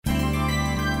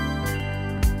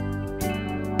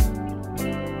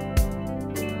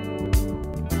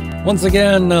Once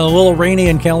again, a little rainy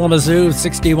in Kalamazoo,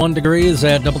 61 degrees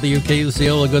at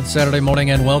WKUCO. A good Saturday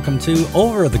morning and welcome to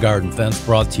Over the Garden Fence,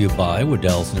 brought to you by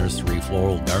Waddell's Nursery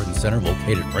Floral Garden Center,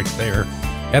 located right there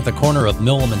at the corner of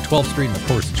Millam and 12th Street. And of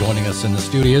course, joining us in the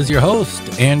studio is your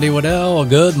host, Andy Waddell.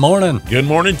 Good morning. Good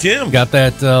morning, Tim. Got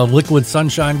that liquid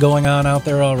sunshine going on out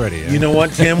there already. You know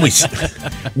what, Tim? We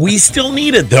still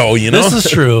need it, though, you know? This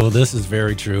is true. This is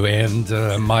very true. And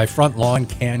my front lawn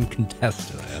can contest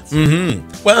to that.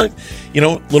 Mm-hmm. Well, you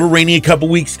know, a little rainy a couple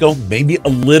weeks ago, maybe a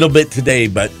little bit today,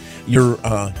 but your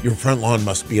front lawn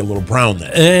must be a little brown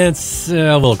then. It's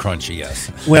a little crunchy,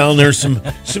 yes. Well, there's some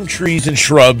trees and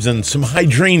shrubs and some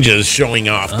hydrangeas showing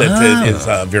off that it is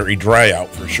very dry out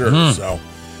for sure. So,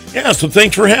 yeah, so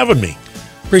thanks for having me.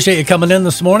 Appreciate you coming in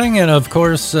this morning. And, of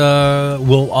course,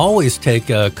 we'll always take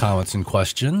comments and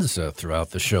questions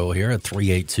throughout the show here at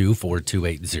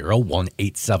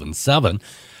 382-4280-1877.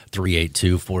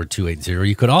 382-4280.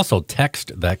 You could also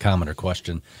text that comment or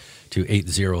question to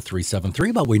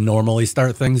 80373, but we normally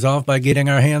start things off by getting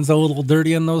our hands a little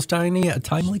dirty in those timely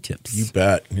tips. You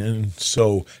bet. And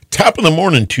so, top of the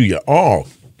morning to you all,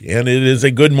 and it is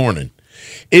a good morning.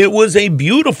 It was a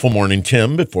beautiful morning,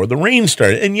 Tim, before the rain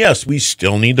started. And yes, we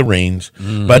still need the rains,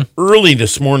 but early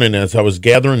this morning as I was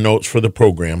gathering notes for the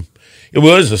program, it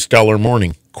was a stellar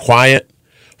morning. Quiet.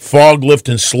 Fog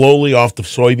lifting slowly off the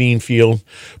soybean field.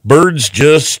 Birds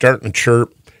just starting to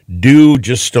chirp. Dew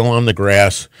just still on the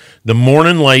grass. The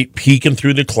morning light peeking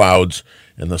through the clouds.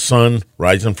 And the sun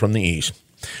rising from the east.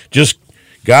 Just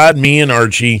God, me, and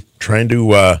Archie trying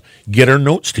to get our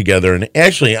notes together. And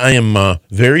actually, I am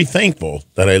very thankful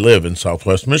that I live in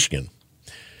Southwest Michigan.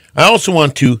 I also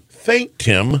want to thank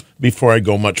Tim, before I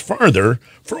go much farther,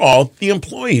 for all the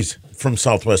employees from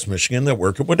Southwest Michigan that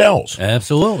work at Waddell's.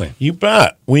 Absolutely. You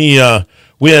bet. We had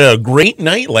a great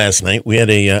night last night. We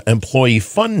had a employee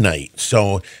fun night.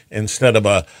 So instead of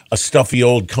a stuffy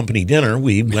old company dinner,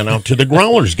 we went out to the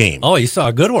Growlers game. Oh, you saw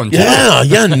a good one, too. Yeah,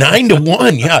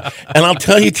 9-1, yeah. And I'll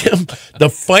tell you, Tim, the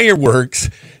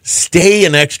fireworks stay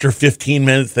an extra 15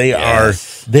 minutes. They are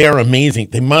amazing.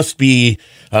 They must be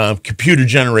computer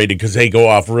generated because they go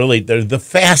off really. They're the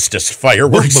fastest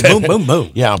fireworks. Boom, boom, boom,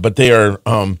 boom. Yeah, but they are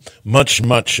much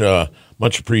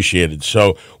appreciated.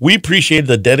 So we appreciate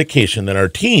the dedication that our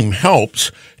team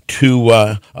helps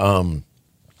to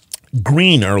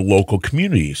green our local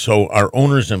community. So our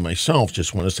owners and myself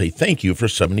just want to say thank you for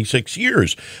 76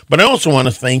 years. But I also want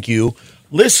to thank you,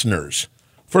 listeners,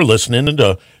 for listening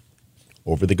to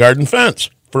Over the Garden Fence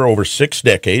for over 6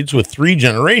 decades, with 3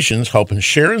 generations helping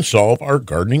share and solve our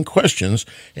gardening questions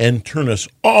and turn us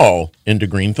all into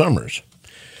green thumbers.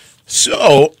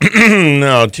 So,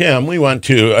 now, Tim, we want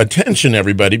to attention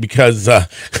everybody because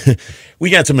we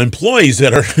got some employees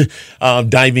that are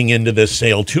diving into this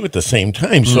sale, too, at the same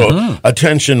time. So,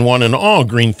 attention one and all,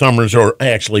 green thumbers, or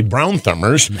actually brown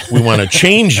thumbers. We want to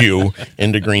change you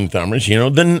into green thumbers, you know,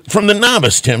 then from the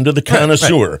novice, Tim, to the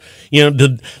connoisseur. Right. You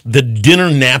know, the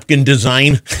dinner napkin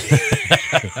design,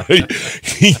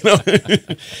 you know,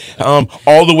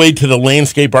 all the way to the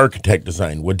landscape architect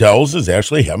design. Waddell's is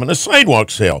actually having a sidewalk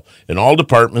sale in all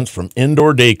departments, from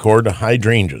indoor decor to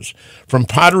hydrangeas, from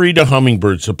pottery to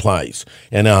hummingbird supplies.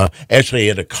 And actually, I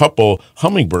had a couple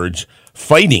hummingbirds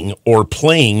fighting or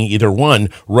playing, either one,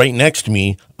 right next to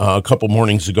me a couple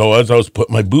mornings ago as I was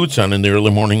putting my boots on in the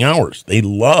early morning hours. They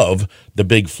love the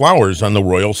big flowers on the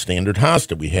Royal Standard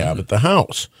hosta we have at the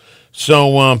house.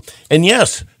 So, and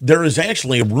yes, there is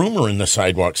actually a rumor in the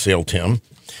sidewalk sale, Tim,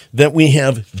 that we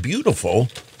have beautiful,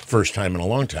 first time in a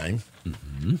long time,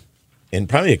 in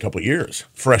probably a couple of years,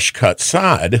 fresh cut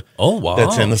sod. Oh, wow.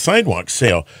 That's in the sidewalk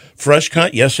sale. Fresh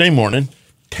cut yesterday morning,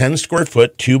 10 square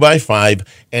foot, 2x5,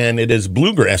 and it is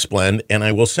bluegrass blend. And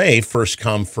I will say, first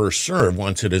come, first serve.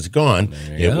 Once it is gone,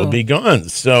 it will be gone.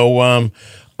 So,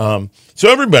 so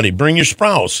everybody, bring your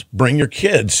spouse, bring your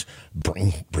kids,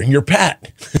 bring your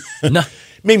pet. No.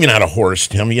 Maybe not a horse,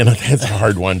 Tim. You know, that's a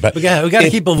hard one. But we got to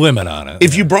keep a limit on it.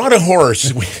 If you brought a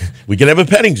horse, we could have a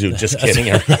petting zoo. Just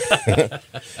kidding.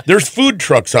 There's food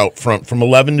trucks out front from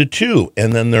 11 to 2.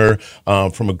 And then they're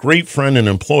from a great friend and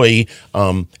employee,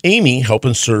 Amy,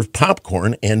 helping serve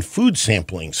popcorn and food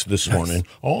samplings this morning.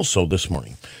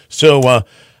 So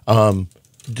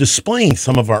displaying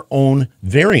some of our own,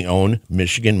 very own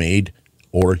Michigan-made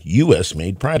or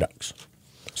U.S.-made products.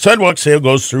 Sidewalk sale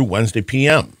goes through Wednesday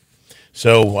p.m.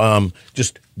 So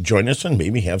just join us and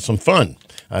maybe have some fun.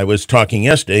 I was talking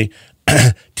yesterday,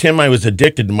 Tim, I was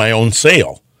addicted to my own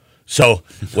sale. So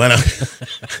when I'm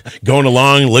going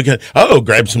along, looking,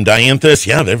 grab some Dianthus.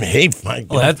 Yeah, hey, fine.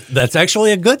 Well, that's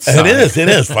actually a good sign. It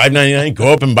is. $5.99.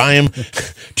 Go up and buy them.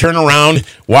 Turn around,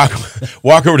 walk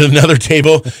over to another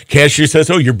table. Cashier says,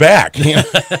 "Oh, you're back."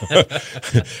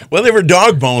 Well, they were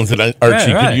dog bones that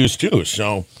Archie could use too.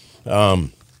 So,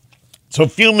 so a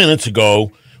few minutes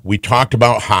ago, we talked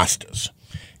about hostas,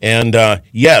 and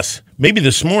yes, maybe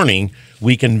this morning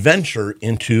we can venture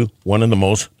into one of the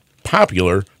most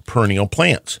popular perennial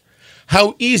plants,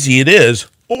 how easy it is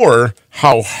or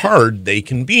how hard they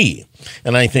can be.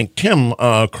 And I think Tim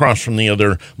across from the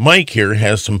other mic here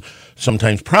has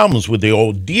sometimes problems with the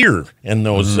old deer and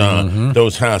those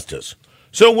hostas.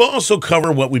 So we'll also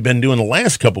cover what we've been doing the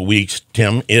last couple of weeks,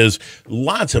 Tim, is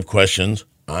lots of questions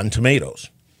on tomatoes.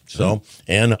 So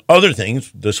and other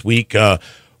things this week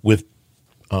with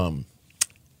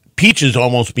peaches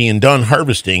almost being done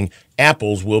harvesting,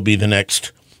 apples will be the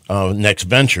next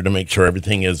venture to make sure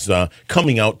everything is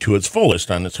coming out to its fullest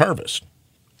on its harvest.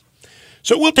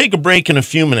 So we'll take a break in a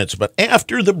few minutes, but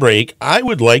after the break, I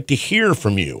would like to hear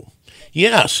from you.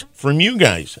 Yes, from you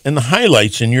guys and the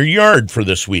highlights in your yard for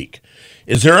this week.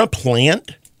 Is there a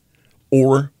plant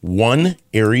or one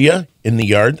area in the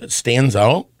yard that stands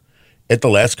out at the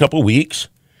last couple of weeks?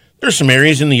 There's some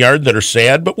areas in the yard that are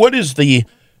sad, but what is the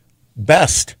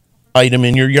best item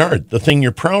in your yard, the thing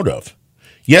you're proud of?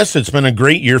 Yes, it's been a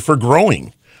great year for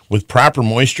growing. With proper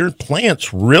moisture,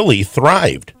 plants really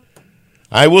thrived.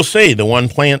 I will say the one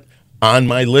plant on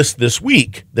my list this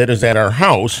week that is at our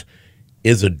house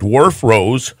is a dwarf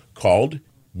rose called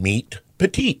Meat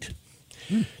Petite.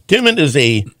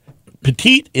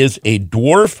 Petite is a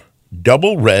dwarf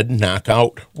double red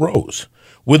knockout rose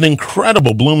with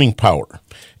incredible blooming power.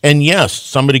 And yes,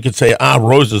 somebody could say,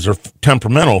 roses are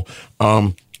temperamental.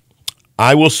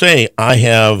 I will say I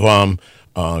have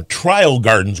trial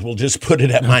gardens. We'll just put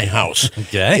it at my house.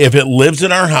 Okay. If it lives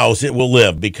in our house, it will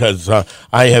live because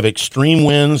I have extreme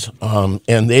winds,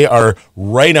 and they are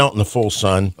right out in the full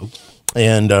sun.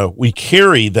 And we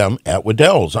carry them at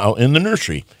Waddell's out in the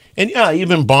nursery. And yeah, I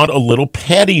even bought a little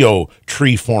patio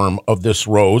tree form of this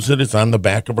rose that is on the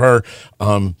back of our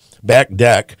back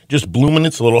deck, just blooming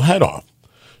its little head off.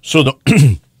 So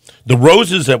the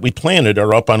roses that we planted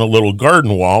are up on a little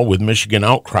garden wall with Michigan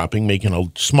outcropping, making a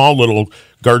small little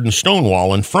garden stone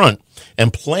wall in front,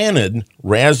 and planted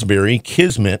raspberry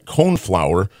kismet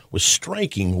coneflower with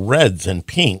striking reds and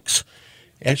pinks.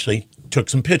 Actually, took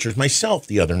some pictures myself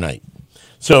the other night.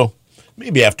 So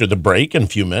maybe after the break in a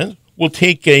few minutes, we'll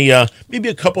take maybe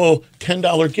a couple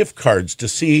 $10 gift cards to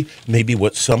see maybe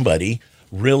what somebody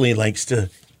really likes to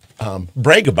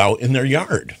brag about in their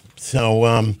yard.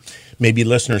 So maybe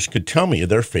listeners could tell me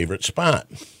their favorite spot.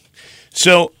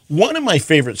 So one of my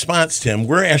favorite spots, Tim,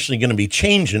 we're actually going to be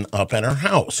changing up at our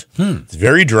house. It's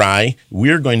very dry.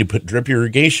 We're going to put drip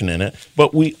irrigation in it,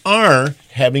 but we are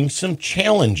having some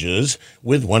challenges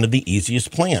with one of the easiest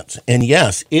plants. And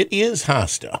yes, it is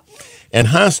hosta. And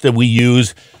hosta we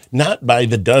use not by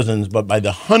the dozens, but by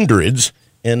the hundreds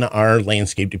in our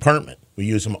landscape department. We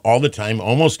use them all the time,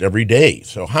 almost every day.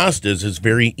 So hostas is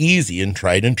very easy and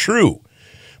tried and true.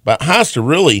 But hosta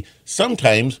really,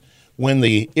 sometimes when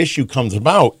the issue comes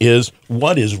about is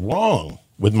what is wrong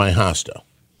with my hosta?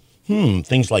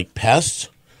 Things like pests,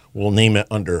 we'll name it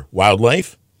under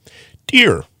wildlife,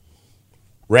 deer,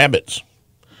 rabbits,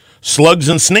 slugs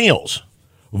and snails,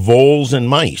 voles and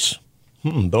mice.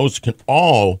 Those can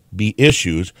all be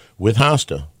issues with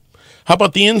hosta. How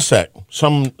about the insect?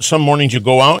 Some mornings you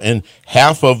go out and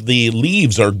half of the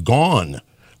leaves are gone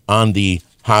on the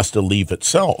hosta leaf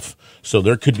itself. So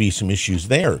there could be some issues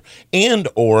there. And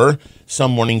or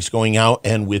some mornings going out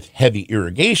and with heavy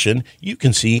irrigation, you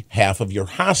can see half of your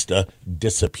hosta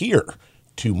disappear.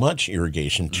 Too much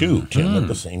irrigation too, Tim, at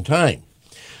the same time.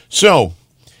 So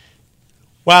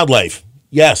wildlife.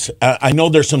 Yes, I know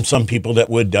there's some people that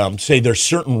would say there's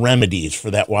certain remedies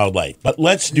for that wildlife, but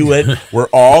let's do it. We're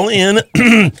all in,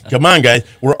 come on, guys.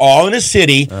 We're all in a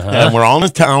city, and we're all in a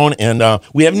town, and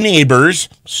we have neighbors.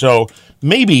 So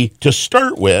maybe to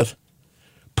start with,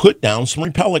 put down some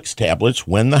Repellix tablets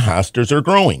when the hostas are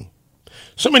growing.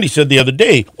 Somebody said the other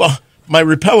day, well, my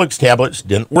Repellix tablets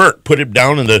didn't work. Put it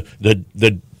down, and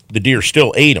the deer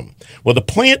still ate them. Well, the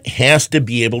plant has to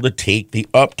be able to take the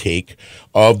uptake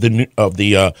of the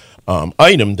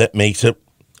item that makes it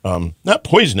not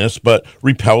poisonous, but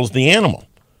repels the animal.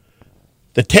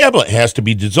 The tablet has to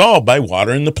be dissolved by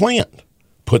watering the plant.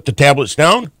 Put the tablets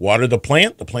down, water the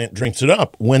plant drinks it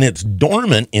up. When it's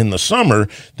dormant in the summer,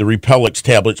 the Repellix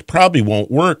tablets probably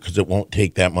won't work because it won't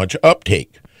take that much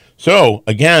uptake. So,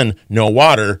 again, no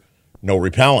water, no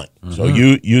repellent. So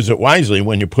you use it wisely.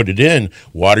 When you put it in,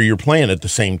 water your plant at the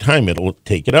same time. It'll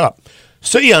take it up.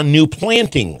 Say on new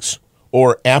plantings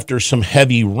or after some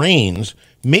heavy rains,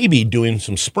 maybe doing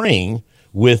some spraying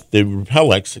with the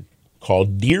Repellex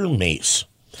called Deer Mace.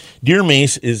 Deer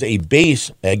Mace is a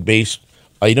egg-based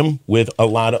item with a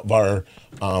lot of our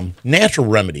natural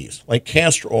remedies like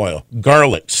castor oil,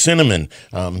 garlic, cinnamon.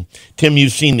 Tim,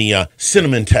 you've seen the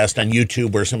cinnamon test on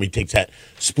YouTube where somebody takes that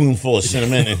spoonful of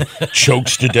cinnamon and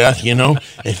chokes to death,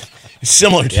 It's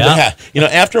similar to that.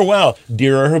 After a while,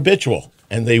 deer are habitual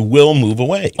and they will move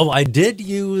away. Oh, I did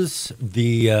use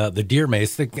the Deer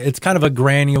Mace. It's kind of a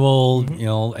granule,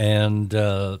 and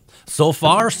so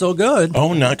far, so good.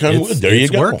 Oh, knock on wood. There you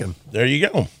go. It's working. There you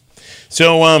go.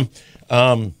 So,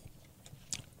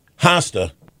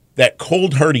 hosta, that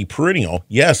cold hardy perennial,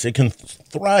 yes, it can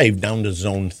thrive down to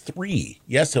zone 3.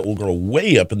 Yes, it will grow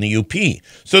way up in the UP.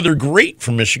 So they're great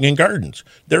for Michigan gardens.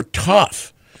 They're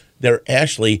tough. They're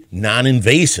actually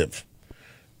non-invasive.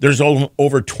 There's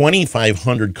over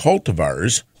 2,500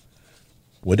 cultivars.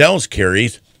 Waddell's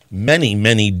carries many,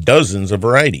 many dozens of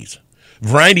varieties.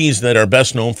 Varieties that are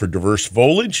best known for diverse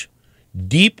foliage,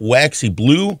 deep waxy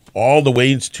blue, all the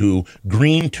way to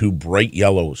green to bright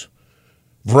yellows.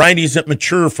 Varieties that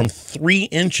mature from 3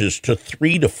 inches to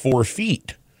 3 to 4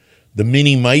 feet. The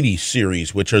Mini Mighty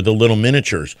series, which are the little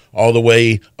miniatures, all the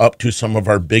way up to some of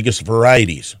our biggest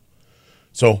varieties.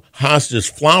 So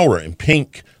hostas flower in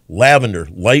pink, lavender,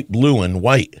 light blue, and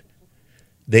white.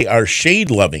 They are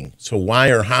shade-loving, so why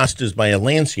are hostas by a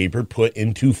landscaper put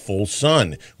into full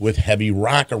sun with heavy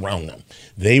rock around them?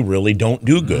 They really don't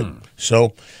do good.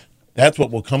 So that's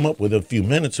what we'll come up with in a few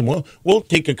minutes, and we'll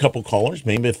take a couple callers,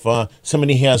 maybe if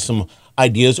somebody has some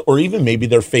ideas, or even maybe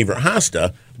their favorite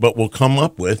hosta, but we'll come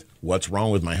up with what's wrong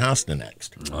with my hosta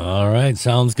next. All right,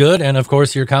 sounds good. And, of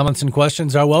course, your comments and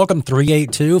questions are welcome.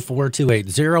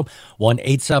 382-4280,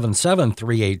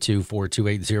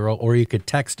 1-877-382-4280, or you could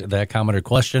text that comment or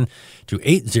question to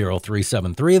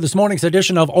 80373. This morning's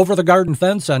edition of Over the Garden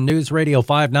Fence on News Radio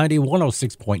 590,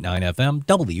 106.9 FM,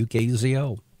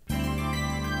 WKZO.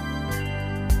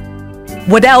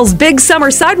 Waddell's big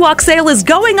summer sidewalk sale is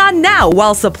going on now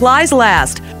while supplies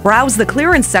last. Browse the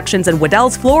clearance sections in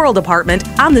Waddell's floral department,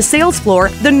 on the sales floor,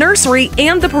 the nursery,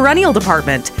 and the perennial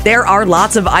department. There are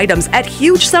lots of items at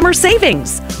huge summer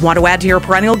savings. Want to add to your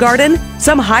perennial garden?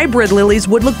 Some hybrid lilies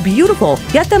would look beautiful.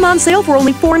 Get them on sale for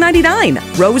only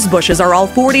 $4.99. Rose bushes are all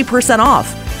 40%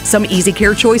 off. Some easy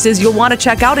care choices you'll want to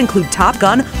check out include Top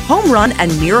Gun, Home Run,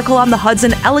 and Miracle on the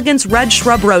Hudson Elegance Red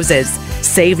Shrub Roses.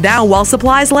 Save now while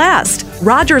supplies last.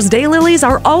 Rogers Daylilies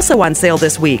are also on sale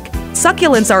this week.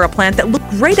 Succulents are a plant that look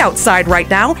great outside right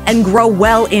now and grow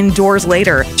well indoors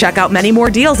later. Check out many more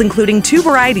deals, including 2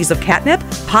 varieties of catnip,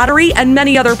 pottery, and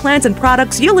many other plants and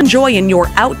products you'll enjoy in your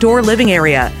outdoor living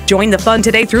area. Join the fun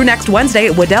today through next Wednesday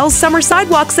at Waddell's Summer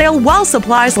Sidewalk Sale while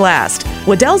supplies last.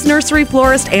 Waddell's Nursery,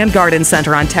 Florist, and Garden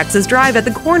Center on Texas Drive at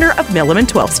the corner of Millam and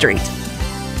 12th Street.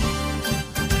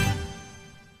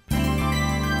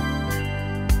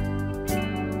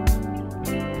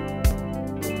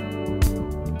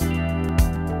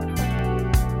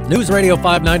 News Radio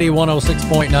 590,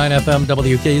 106.9 FM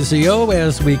WKZO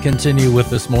as we continue with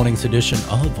this morning's edition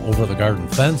of Over the Garden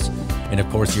Fence. And, of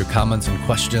course, your comments and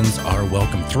questions are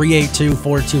welcome.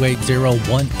 382-4280,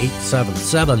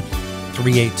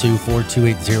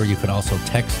 1-877-382-4280. You can also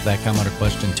text that comment or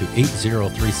question to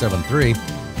 80373.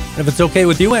 And if it's okay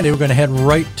with you, Andy, we're going to head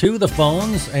right to the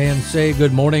phones and say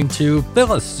good morning to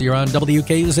Phyllis. You're on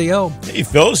WKZO. Hey,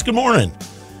 Phyllis, good morning.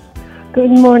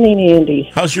 Good morning, Andy.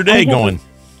 How's your day going?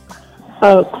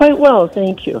 Quite well,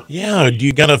 thank you. Yeah, do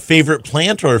you got a favorite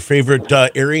plant or a favorite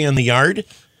area in the yard?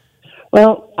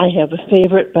 Well, I have a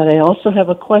favorite, but I also have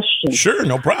a question. Sure,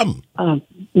 no problem.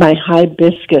 My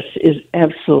hibiscus is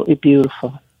absolutely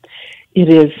beautiful. It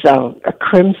is a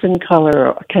crimson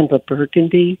color, kind of a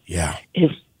burgundy. Yeah.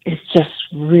 It's just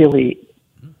really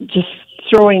just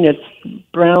throwing its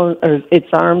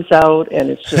arms out, and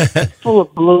it's just full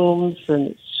of blooms, and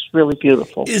it's really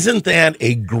beautiful. Isn't that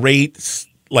a great,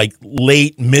 like,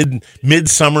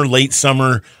 midsummer, late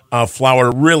summer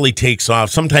flower? Really takes off.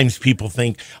 Sometimes people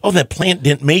think, oh, that plant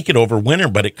didn't make it over winter,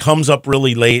 but it comes up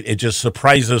really late. It just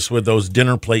surprises us with those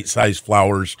dinner plate sized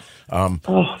flowers.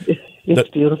 It's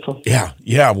beautiful.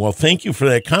 Yeah. Well, thank you for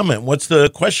that comment. What's the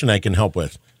question I can help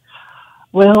with?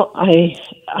 Well, I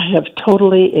have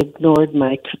totally ignored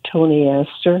my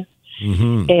cotoneaster,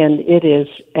 and it is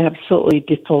absolutely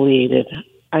defoliated.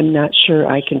 I'm not sure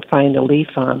I can find a leaf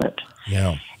on it.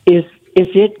 Yeah. Is is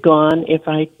it gone if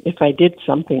I did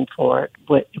something for it?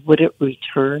 Would it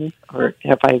return, or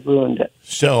have I ruined it?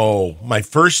 So my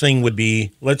first thing would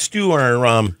be, let's do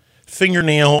our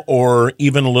fingernail or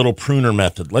even a little pruner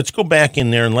method. Let's go back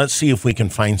in there and let's see if we can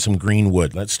find some green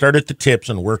wood. Let's start at the tips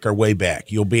and work our way back.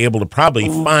 You'll be able to probably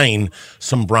find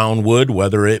some brown wood,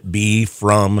 whether it be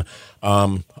from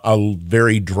a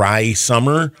very dry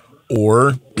summer,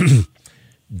 or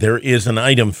there is an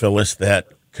item, Phyllis, that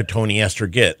cotoneaster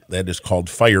get that is called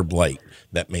fire blight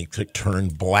that makes it turn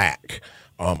black,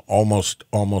 almost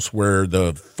where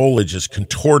the foliage is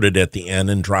contorted at the end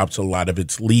and drops a lot of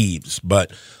its leaves.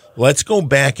 But let's go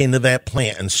back into that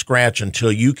plant and scratch until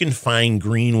you can find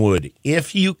green wood.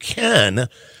 If you can,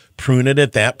 prune it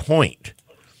at that point.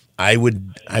 I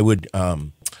would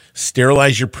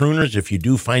sterilize your pruners if you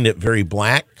do find it very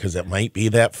black, because it might be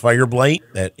that fire blight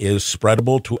that is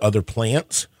spreadable to other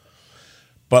plants.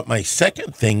 But my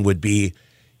second thing would be,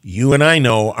 you and I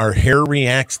know our hair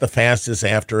reacts the fastest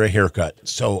after a haircut.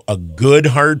 So a good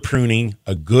hard pruning,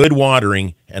 a good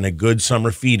watering, and a good summer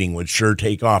feeding would sure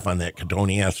take off on that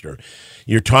cotoneaster.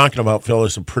 You're talking about,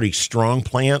 Phyllis, a pretty strong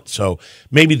plant. So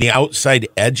maybe the outside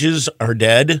edges are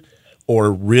dead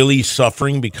or really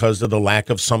suffering because of the lack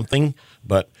of something.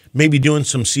 But maybe doing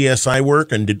some CSI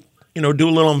work and do a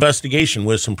little investigation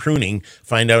with some pruning,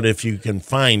 find out if you can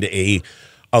find a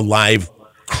live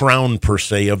crown, per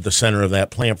se, of the center of that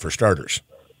plant for starters.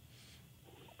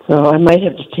 So I might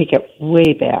have to take it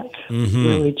way back.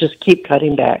 Really just keep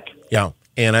cutting back. Yeah,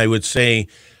 and I would say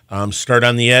start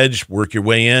on the edge, work your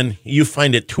way in. You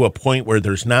find it to a point where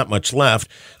there's not much left.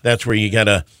 That's where you got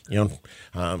to,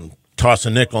 toss a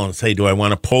nickel and say, do I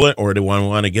want to pull it, or do I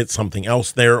want to get something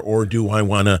else there, or do I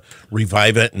want to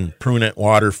revive it and prune it,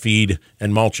 water, feed,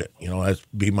 and mulch it? That'd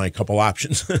be my couple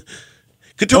options.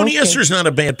 Cotoneaster is not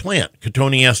a bad plant.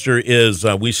 Cotoneaster is,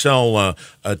 we sell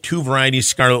two varieties,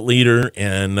 Scarlet Leader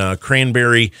and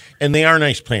Cranberry, and they are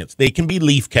nice plants. They can be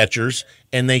leaf catchers,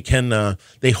 and they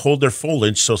hold their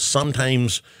foliage, so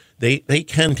sometimes they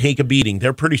can take a beating.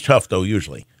 They're pretty tough, though,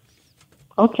 usually.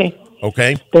 Okay.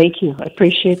 Thank you. I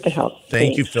appreciate the help.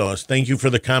 Thank you, Phyllis. Thank you for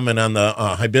the comment on the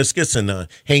hibiscus, and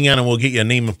hang on, and we'll get your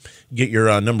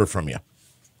number from you.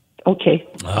 Okay.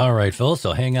 All right, Phil.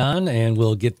 So hang on, and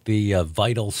we'll get the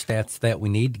vital stats that we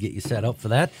need to get you set up for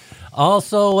that.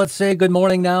 Also, let's say good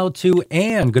morning now to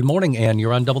Ann. Good morning, Ann.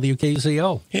 You're on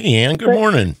WKZO. Hey, Ann. Good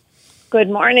morning. Good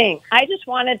morning. I just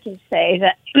wanted to say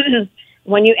that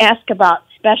when you ask about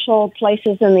special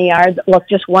places in the yard that look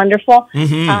just wonderful,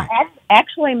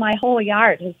 actually my whole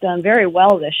yard has done very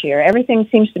well this year. Everything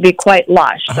seems to be quite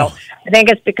lush. So I think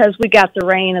it's because we got the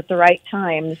rain at the right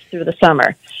times through the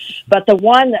summer. But the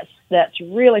one that's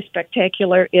really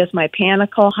spectacular is my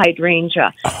panicle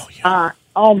hydrangea.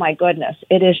 Oh my goodness.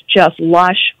 It is just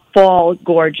lush, full,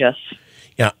 gorgeous.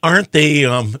 Yeah, aren't they?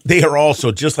 They are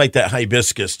also, just like that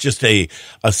hibiscus, just a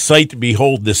sight to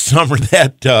behold this summer.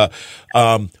 That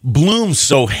blooms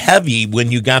so heavy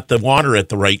when you got the water at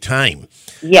the right time.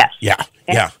 Yes. Yeah.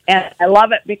 And I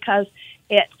love it because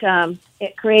it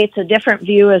creates a different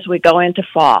view as we go into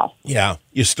fall. Yeah,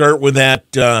 you start with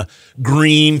that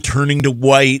green turning to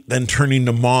white, then turning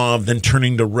to mauve, then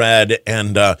turning to red,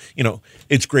 and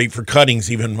it's great for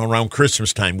cuttings even around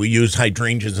Christmas time. We use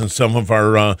hydrangeas in some of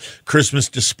our Christmas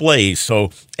displays,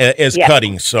 so as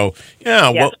cuttings. So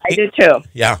yes, I do too.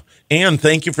 Yeah. Ann,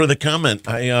 thank you for the comment.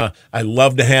 I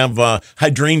love to have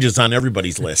hydrangeas on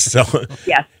everybody's list. So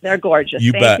yes, they're gorgeous.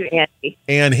 Thank you, Andy.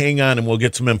 Ann, hang on, and we'll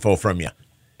get some info from you.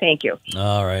 Thank you.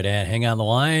 All right, Ann, hang on the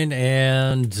line,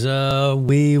 and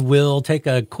we will take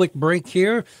a quick break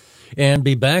here and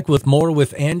be back with more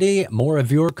with Andy. More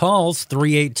of your calls,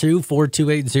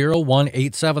 382-4280,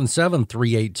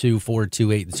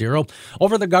 1-877-382-4280.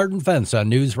 Over the garden fence on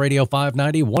News Radio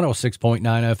 590, 106.9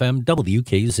 FM,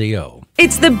 WKZO.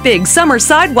 It's the big summer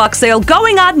sidewalk sale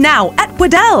going on now at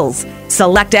Waddell's.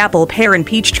 Select apple, pear, and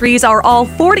peach trees are all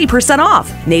 40%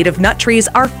 off. Native nut trees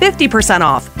are 50%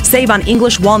 off. Save on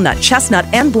English walnut, chestnut,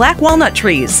 and black walnut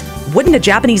trees. Wouldn't a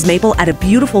Japanese maple add a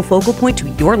beautiful focal point to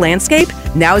your landscape?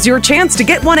 Now's your chance to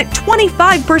get one at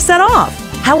 25% off.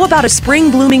 How about a spring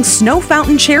blooming snow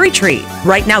fountain cherry tree?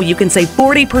 Right now you can save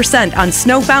 40% on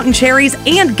snow fountain cherries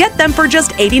and get them for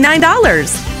just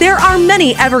 $89. There are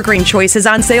many evergreen choices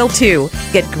on sale too.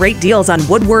 Get great deals on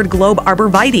Woodward Globe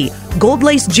Arborvitae, Gold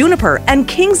Lace Juniper, and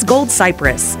King's Gold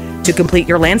Cypress. To complete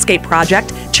your landscape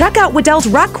project, check out Waddell's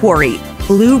Rock Quarry.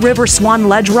 Blue River Swan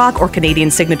Ledge Rock or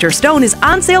Canadian Signature Stone is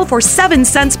on sale for 7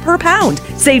 cents per pound,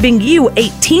 saving you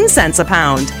 18 cents a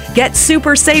pound. Get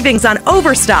super savings on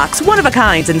overstocks,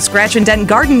 one-of-a-kinds, and scratch and dent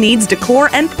garden needs, decor,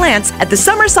 and plants at the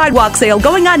summer sidewalk sale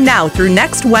going on now through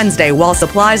next Wednesday while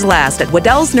supplies last at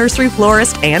Waddell's Nursery,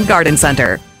 Florist, and Garden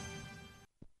Center.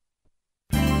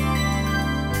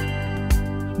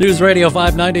 News Radio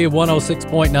 590,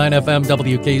 106.9 FM,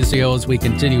 WKZO, as we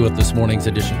continue with this morning's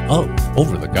edition of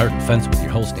Over the Garden Fence with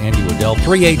your host, Andy Waddell.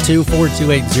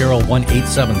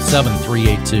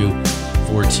 382-4280-1877,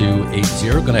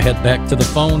 382-4280. Going to head back to the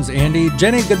phones. Andy,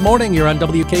 Jenny, good morning. You're on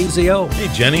WKZO.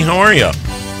 Hey, Jenny, how are you?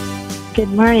 Good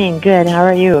morning. Good. How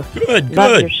are you? Good,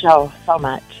 Love good. your show so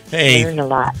much. Hey. Learned a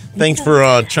lot. Thanks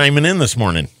for chiming in this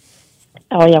morning.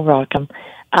 Oh, you're welcome.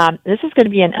 This is going to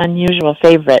be an unusual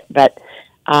favorite, but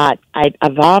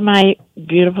of all my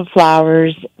beautiful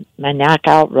flowers, my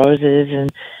knockout roses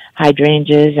and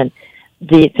hydrangeas, and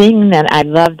the thing that I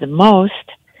love the most,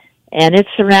 and it's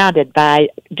surrounded by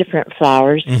different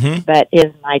flowers, but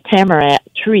is my tamarack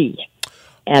tree.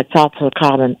 And it's also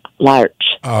called an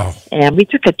larch. Oh. And we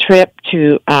took a trip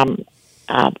to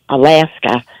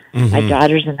Alaska. My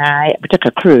daughters and I, we took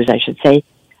a cruise, I should say,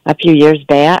 a few years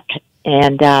back.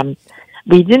 And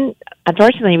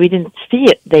unfortunately, we didn't see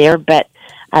it there, but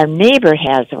our neighbor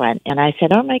has one. And I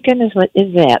said, oh, my goodness, what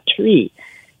is that tree?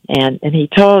 And he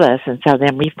told us, and so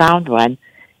then we found one,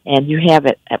 and you have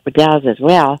it at Waddell's as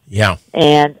well. Yeah.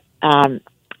 And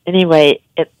anyway,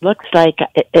 it looks like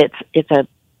it's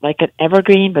like an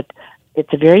evergreen, but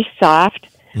it's a very soft.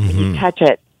 When you touch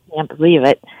it, you can't believe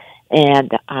it.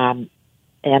 And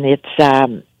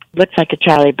it's looks like a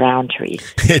Charlie Brown tree.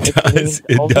 It does.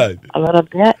 It does. A little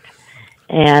bit.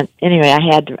 And anyway, I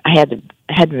had to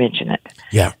mention it.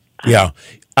 Yeah. Yeah.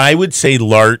 I would say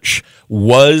larch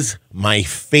was my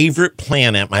favorite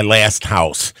plant at my last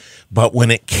house. But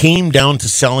when it came down to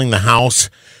selling the house,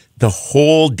 the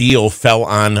whole deal fell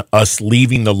on us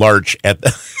leaving the larch at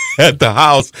the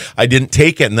house. I didn't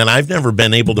take it, and then I've never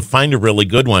been able to find a really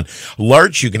good one.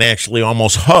 Larch you can actually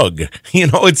almost hug. You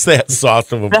know, it's that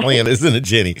soft of a plant, isn't it,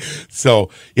 Jenny? So,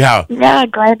 yeah. Yeah,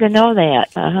 glad to know that.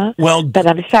 Uh-huh. Well, but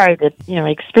I'm sorry to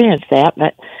experience that,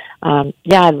 but I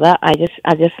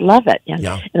just love it.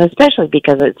 Yeah. And especially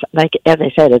because it's like, as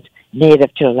I said, it's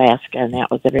native to Alaska, and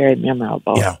that was a very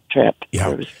memorable trip.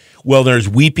 Yeah. Well, there's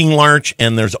weeping larch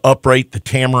and there's upright the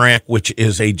tamarack, which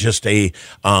is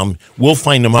we'll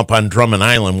find them up on Drummond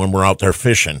Island when we're out there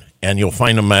fishing. And you'll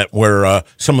find them at where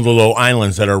some of the little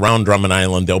islands that are around Drummond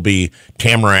Island, there'll be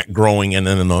tamarack growing. And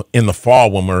then in the fall,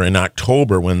 when we're in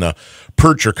October, when the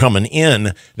perch are coming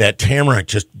in, that tamarack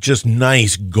just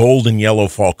nice golden yellow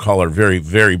fall color, very,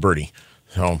 very birdie.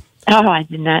 So. Oh, I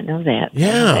did not know that.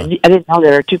 Yeah. I didn't know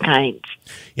there are two kinds.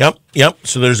 Yep.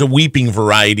 So there's a weeping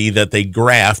variety that they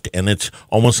graft, and it's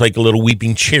almost like a little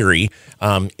weeping cherry.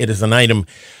 It is an item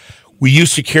we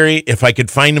used to carry. If I could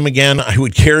find them again, I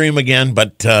would carry them again.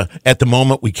 But at the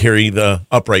moment, we carry the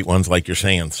upright ones, like you're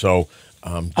saying. So,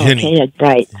 Jenny. Okay,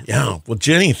 right. Yeah. Well,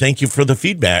 Jenny, thank you for the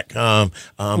feedback.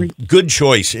 Good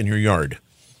choice in your yard.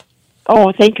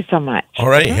 Oh, thank you so much. All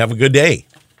right. Have a good day.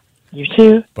 You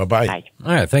too. Bye-bye. Bye.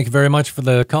 All right. Thank you very much for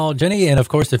the call, Jenny. And, of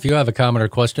course, if you have a comment or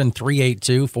question,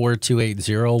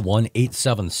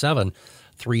 382-4280-1877,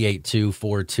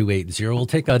 382-4280. We'll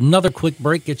take another quick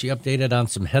break, get you updated on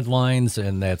some headlines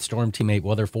and that Storm Team 8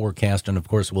 weather forecast. And, of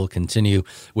course, we'll continue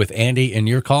with Andy and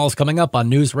your calls coming up on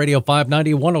News Radio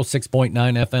 590, 106.9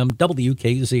 FM,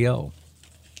 WKZO.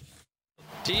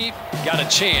 Deep, got a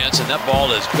chance, and that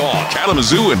ball is gone.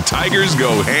 Kalamazoo and Tigers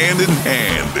go hand in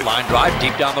hand. Line drive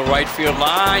deep down the right field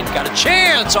line. Got a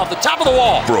chance off the top of the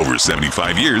wall. For over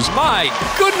 75 years. My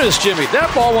goodness, Jimmy,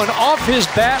 that ball went off his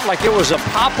bat like it was a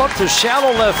pop-up to shallow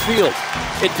left field.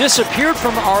 It disappeared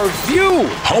from our view.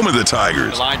 Home of the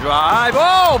Tigers. Line drive.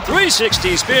 Oh,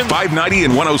 360 spin. 590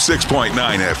 and 106.9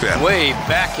 FM. Way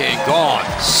back and gone.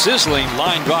 Sizzling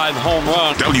line drive home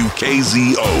run.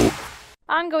 WKZO.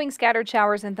 Ongoing scattered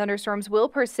showers and thunderstorms will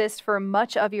persist for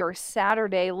much of your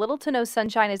Saturday. Little to no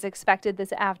sunshine is expected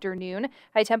this afternoon.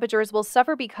 High temperatures will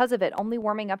suffer because of it, only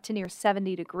warming up to near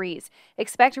 70 degrees.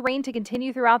 Expect rain to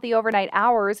continue throughout the overnight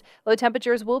hours. Low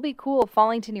temperatures will be cool,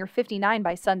 falling to near 59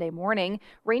 by Sunday morning.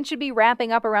 Rain should be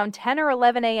wrapping up around 10 or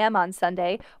 11 a.m. on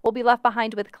Sunday. We'll be left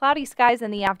behind with cloudy skies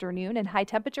in the afternoon and high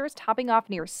temperatures topping off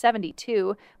near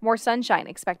 72. More sunshine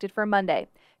expected for Monday.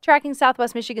 Tracking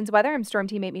Southwest Michigan's weather, I'm Storm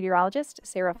Team 8 meteorologist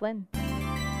Sarah Flynn.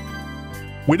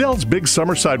 Waddell's Big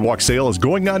Summer Sidewalk Sale is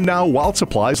going on now while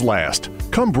supplies last.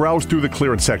 Come browse through the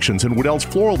clearance sections in Waddell's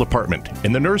Floral Department,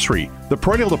 in the nursery, the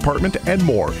perennial department, and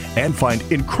more, and find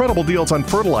incredible deals on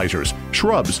fertilizers,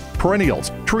 shrubs,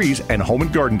 perennials, trees, and home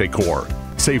and garden decor.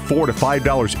 Save $4 to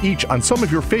 $5 each on some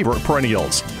of your favorite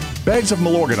perennials. Bags of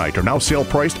Milorganite are now sale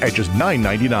priced at just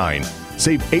 $9.99.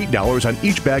 Save $8 on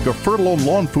each bag of Fertilone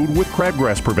lawn food with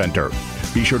crabgrass preventer.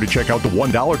 Be sure to check out the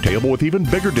 $1 table with even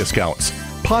bigger discounts.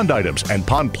 Pond items and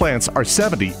pond plants are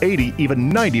 70, 80,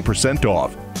 even 90%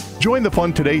 off. Join the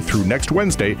fun today through next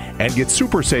Wednesday and get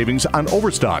super savings on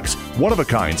overstocks,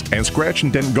 one-of-a-kinds, and scratch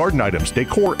and dent garden items,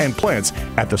 decor, and plants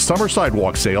at the summer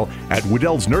sidewalk sale at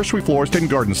Waddell's Nursery Florist and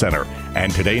Garden Center.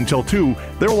 And today until 2,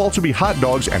 there will also be hot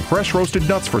dogs and fresh roasted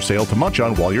nuts for sale to munch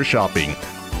on while you're shopping.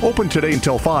 Open today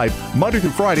until 5, Monday through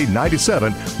Friday, 9 to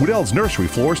 7, Waddell's Nursery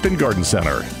Florist and Garden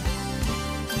Center.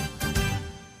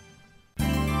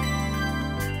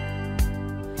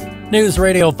 News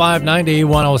Radio 590,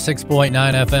 106.9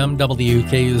 FM,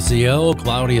 WKZO.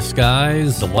 Cloudy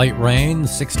skies, light rain,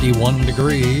 61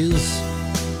 degrees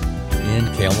in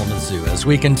Kalamazoo. As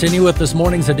we continue with this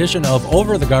morning's edition of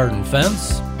Over the Garden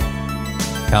Fence,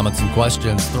 comments and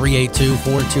questions,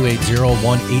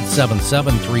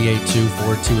 382-4280-1877,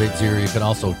 382-4280. You can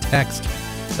also text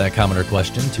that comment or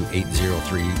question to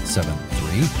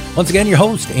 80373. Once again, your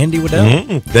host, Andy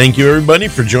Waddell. Thank you, everybody,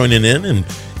 for joining in and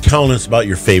telling us about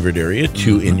your favorite area,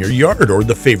 too, in your yard, or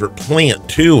the favorite plant,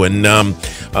 too. And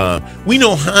we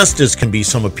know hostas can be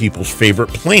some of people's favorite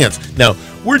plants. Now,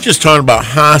 we're just talking about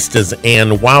hostas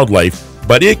and wildlife,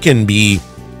 but it can be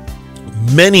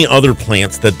many other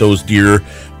plants that those deer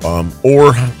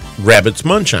or rabbits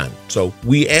munch on. So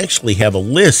we actually have a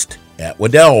list at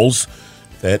Waddell's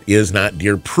that is not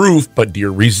deer-proof, but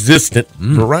deer-resistant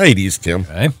varieties, Tim.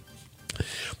 Okay.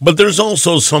 But there's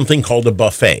also something called a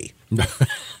buffet.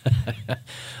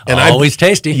 And always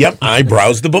tasty. Yep, I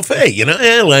browse the buffet.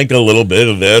 I like a little bit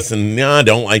of this, and I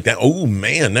don't like that. Oh,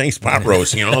 man, nice pot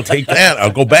roast. I'll take that.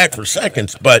 I'll go back for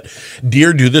seconds. But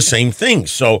deer do the same thing.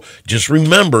 So just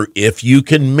remember, if you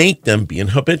can make them, being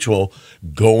habitual,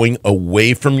 going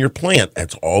away from your plant,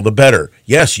 that's all the better.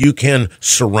 Yes, you can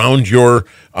surround your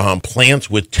plants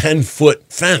with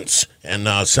 10-foot fence and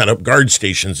set up guard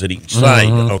stations at each side,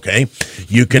 okay?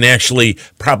 You can actually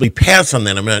probably pass on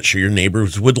that. I'm not sure your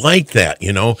neighbors would like that,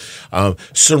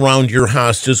 Surround your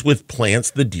hostas with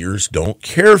plants the deers don't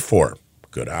care for.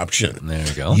 Good option. There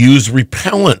you go. Use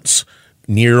repellents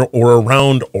near or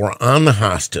around or on the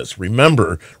hostas.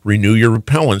 Remember, renew your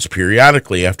repellents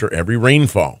periodically after every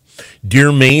rainfall.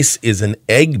 Deer mace is an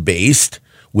egg-based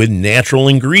with natural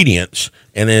ingredients,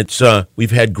 and it's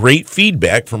we've had great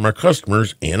feedback from our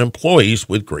customers and employees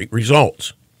with great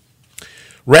results.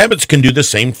 Rabbits can do the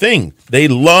same thing. They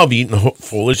love eating the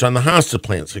foliage on the hosta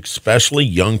plants, especially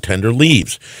young, tender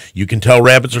leaves. You can tell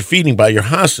rabbits are feeding by your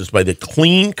hostas by the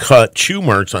clean-cut chew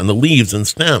marks on the leaves and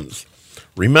stems.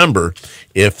 Remember,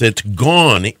 if it's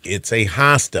gone, it's a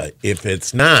hosta. If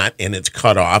it's not and it's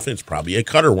cut off, it's probably a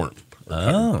cutter worm,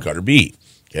 cutter bee.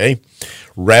 Okay,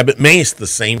 rabbit mace, the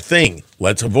same thing.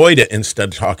 Let's avoid it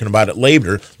instead of talking about it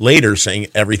later saying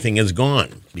everything is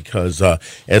gone. Because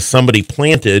as somebody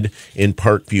planted in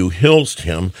Parkview Hills,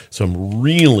 Tim, some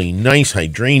really nice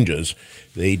hydrangeas,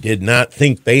 they did not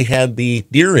think they had the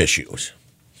deer issues.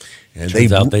 And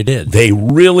Turns out they did. They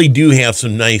really do have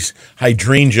some nice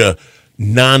hydrangea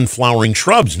non-flowering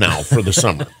shrubs now for the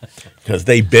summer because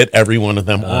they bit every one of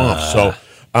them off. So,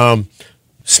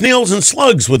 snails and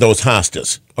slugs with those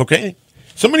hostas, okay?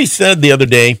 Somebody said the other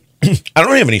day, I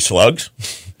don't have any slugs.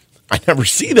 I never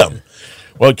see them.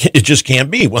 Well, it just can't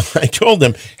be. Well, I told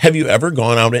them, have you ever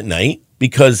gone out at night?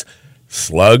 Because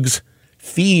slugs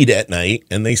feed at night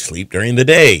and they sleep during the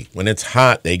day. When it's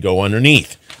hot, they go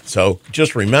underneath. So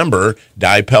just remember,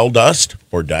 dipel dust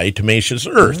or diatomaceous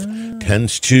earth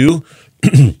tends to...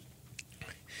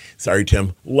 Sorry,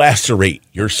 Tim, lacerate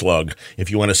your slug.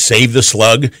 If you want to save the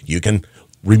slug, you can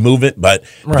remove it, but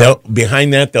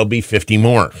behind that, there'll be 50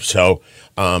 more. So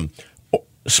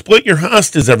split your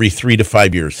hostas every 3 to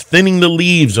 5 years, thinning the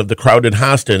leaves of the crowded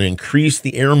hosta and increase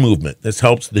the air movement. This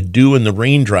helps the dew and the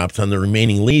raindrops on the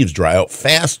remaining leaves dry out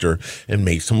faster and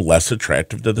makes them less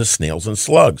attractive to the snails and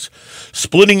slugs.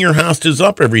 Splitting your hostas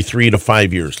up every 3 to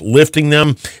 5 years, lifting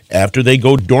them after they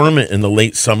go dormant in the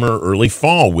late summer or early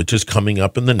fall, which is coming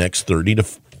up in the next 30 to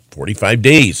 45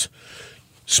 days.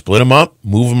 Split them up,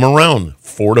 move them around.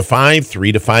 4 to 5,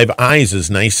 3 to 5 eyes is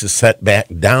nice to set back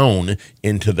down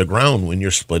into the ground when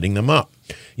you're splitting them up.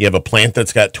 You have a plant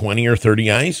that's got 20 or 30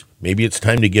 eyes, maybe it's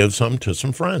time to give some to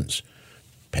some friends.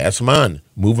 Pass them on,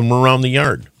 move them around the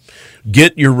yard.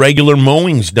 Get your regular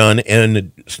mowings done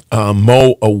and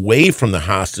mow away from the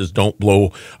hostas. Don't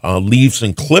blow leaves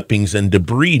and clippings and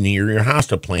debris near your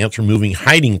hosta plants, removing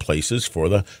hiding places for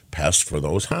the pests for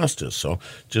those hostas. So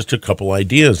just a couple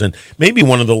ideas. And maybe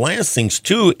one of the last things,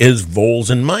 too, is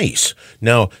voles and mice.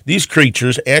 Now, these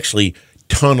creatures actually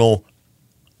tunnel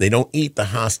They don't eat the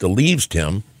hosta leaves,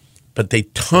 Tim, but they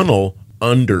tunnel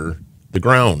under the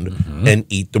ground and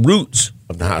eat the roots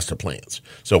of the hosta plants.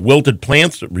 So wilted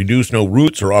plants that reduce no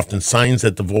roots are often signs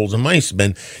that the voles and mice have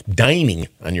been dining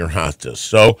on your hostas.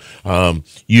 So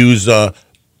use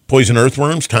poison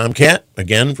earthworms, tomcat.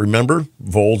 Again, remember,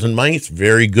 voles and mice,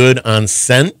 very good on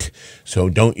scent. So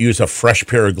don't use a fresh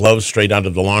pair of gloves straight out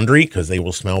of the laundry because they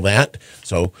will smell that.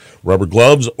 So rubber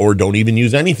gloves, or don't even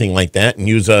use anything like that, and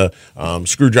use a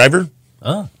screwdriver,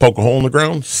 poke a hole in the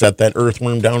ground, set that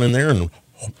earthworm down in there, and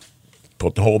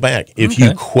put the hole back. If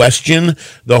you question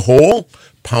the hole,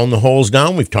 pound the holes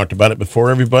down. We've talked about it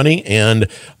before, everybody. And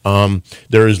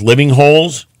there is living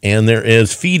holes and there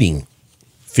is feeding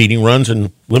runs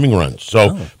and living runs.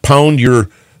 So pound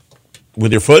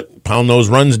with your foot, pound those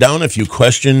runs down. If you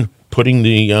question putting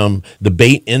the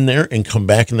bait in there and come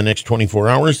back in the next 24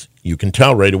 hours, you can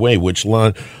tell right away which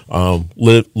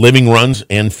living runs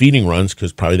and feeding runs,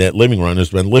 because probably that living run has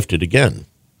been lifted again.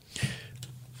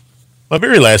 My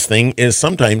very last thing is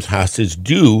sometimes hostas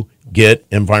do get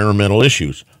environmental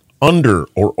issues. Under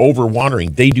or over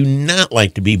watering. They do not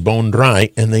like to be bone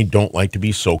dry, and they don't like to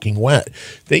be soaking wet.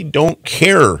 They don't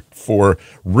care for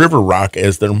river rock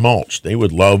as their mulch. They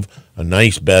would love a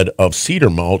nice bed of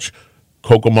cedar mulch,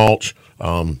 cocoa mulch,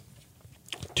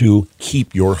 to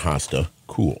keep your hosta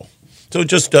cool. So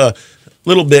just a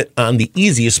little bit on the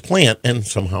easiest plant, and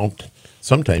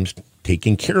sometimes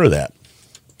taking care of that.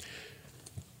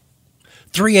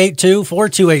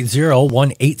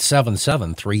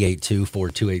 382-4280-1877,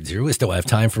 382-4280. We still have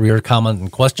time for your comment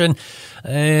and question.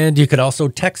 And you could also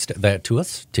text that to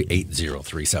us to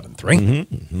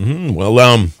 80373. Well,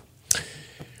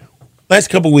 last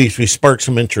couple of weeks, we sparked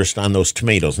some interest on those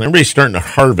tomatoes. And everybody's starting to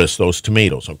harvest those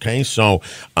tomatoes, okay? So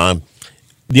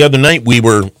the other night,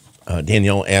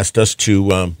 Danielle asked us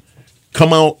to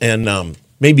come out and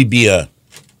maybe be a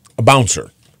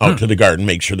bouncer out to the garden,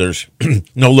 make sure there's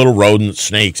no little rodents,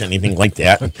 snakes, anything like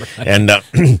that. And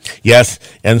yes,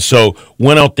 and so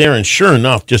went out there, and sure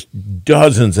enough, just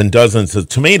dozens and dozens of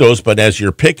tomatoes. But as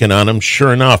you're picking on them,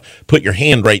 sure enough, put your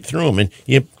hand right through them, and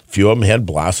a few of them had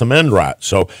blossom end rot.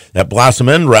 So that blossom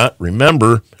end rot,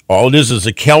 remember, all it is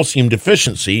a calcium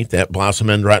deficiency. That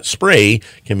blossom end rot spray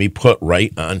can be put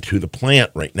right onto the plant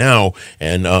right now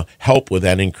and help with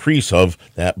that increase of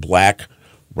that black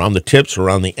around the tips or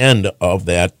around the end of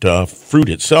that fruit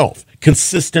itself.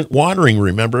 Consistent watering,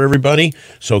 remember, everybody?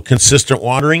 So consistent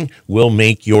watering will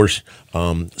make your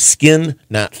skin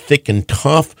not thick and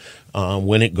tough.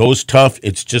 When it goes tough,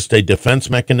 it's just a defense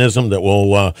mechanism that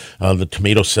will the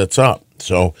tomato sets up.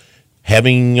 So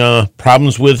having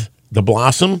problems with the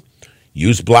blossom,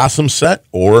 use Blossom Set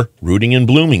or Rooting and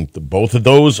Blooming. Both of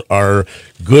those are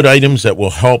good items that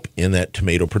will help in that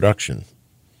tomato production.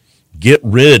 Get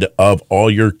rid of all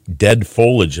your dead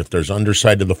foliage. If there's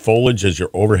underside of the foliage as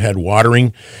you're overhead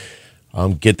watering,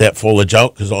 get that foliage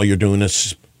out, because all you're doing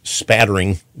is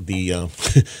spattering the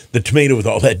tomato with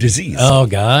all that disease. Oh,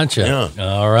 gotcha. Yeah.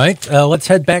 All right. Let's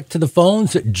head back to the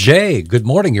phones. Jay, good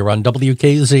morning. You're on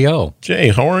WKZO. Jay,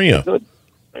 how are you?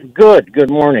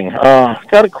 Good morning.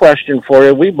 Got a question for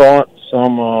you. We bought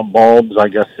some bulbs, I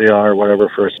guess they are, whatever,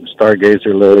 for some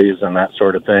stargazer lilies and that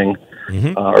sort of thing.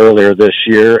 Earlier this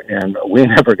year, and we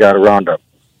never got around to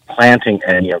planting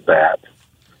any of that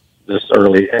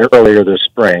earlier this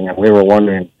spring, and we were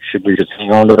wondering, should we just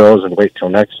hang on to those and wait till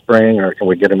next spring, or can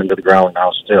we get them into the ground now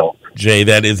still? Jay,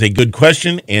 that is a good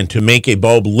question, and to make a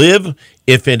bulb live,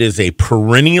 if it is a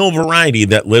perennial variety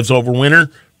that lives over winter,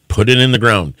 put it in the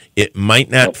ground. It might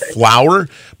not flower,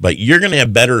 but you're going to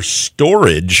have better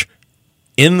storage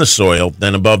in the soil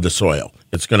than above the soil.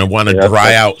 It's going to want to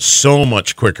dry out so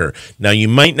much quicker. Now, you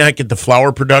might not get the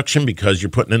flower production because you're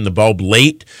putting in the bulb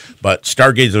late, but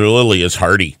Stargazer Lily is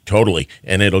hardy, totally,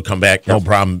 and it'll come back no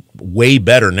problem, way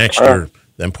better next year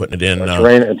than putting it in.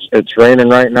 It's raining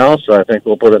right now, so I think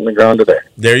we'll put it in the ground today.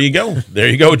 There you go,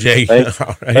 Jay. Thanks. All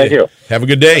right. Thank you. Have a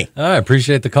good day. I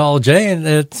appreciate the call, Jay. And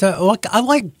it's look, I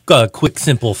like quick,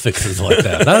 simple fixes like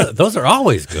that. Those are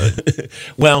always good.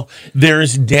 Well,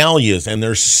 there's dahlias and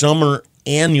there's summer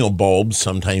annual bulbs.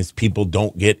 Sometimes people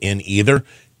don't get in either.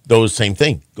 Those same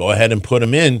thing. Go ahead and put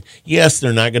them in. Yes,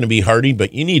 they're not going to be hardy,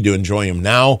 but you need to enjoy them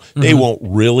now. They won't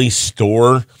really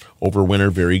store over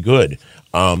winter very good.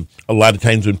 A lot of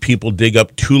times when people dig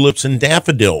up tulips and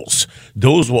daffodils,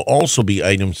 those will also be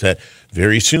items that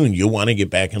very soon you'll want to get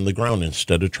back in the ground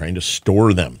instead of trying to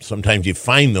store them. Sometimes you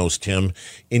find those, Tim,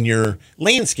 in your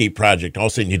landscape project. All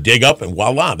of a sudden you dig up and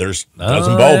voila, there's a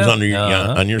dozen bulbs under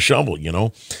on your shovel, you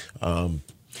know.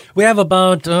 We have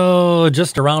about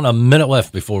just around a minute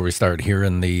left before we start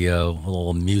hearing the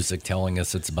little music telling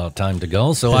us it's about time to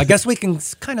go. So I guess we can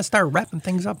kind of start wrapping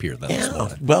things up here then.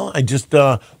 Yeah. Well, I just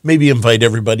maybe invite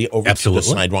everybody over to the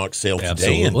sidewalk sale today.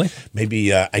 Absolutely. And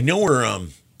maybe I know we're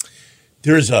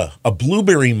there's a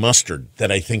blueberry mustard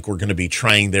that I think we're going to be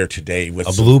trying there today. With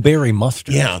a blueberry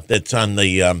mustard? Yeah, that's on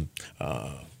the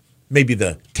maybe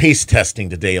the taste testing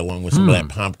today along with some of that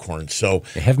popcorn. So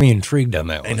they have me intrigued on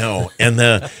that one. I know. And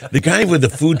the guy with the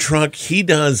food truck, he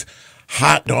does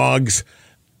hot dogs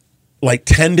like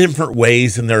 10 different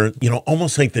ways, and they're,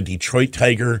 almost like the Detroit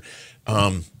Tiger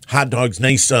hot dogs,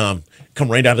 nice come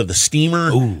right out of the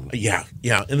steamer. Ooh. Yeah.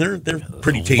 And they're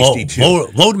pretty tasty too.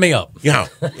 Load me up. Yeah.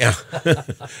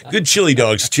 Good chili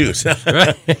dogs too.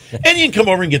 And you can come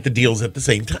over and get the deals at the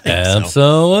same time.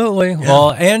 Absolutely. So. Yeah.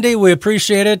 Well, Andy, we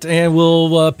appreciate it, and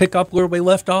we'll pick up where we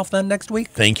left off then next week.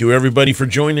 Thank you, everybody, for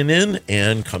joining in,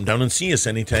 and come down and see us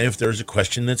anytime if there's a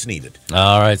question that's needed.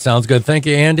 All right. Sounds good. Thank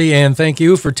you, Andy, and thank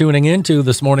you for tuning in to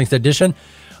this morning's edition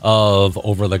of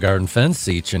Over the Garden Fence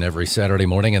each and every Saturday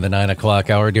morning in the 9 o'clock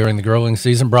hour during the growing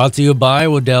season, brought to you by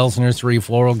Waddell's Nursery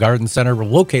Floral Garden Center,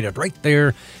 located right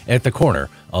there at the corner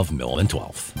of Mill and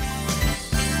 12th.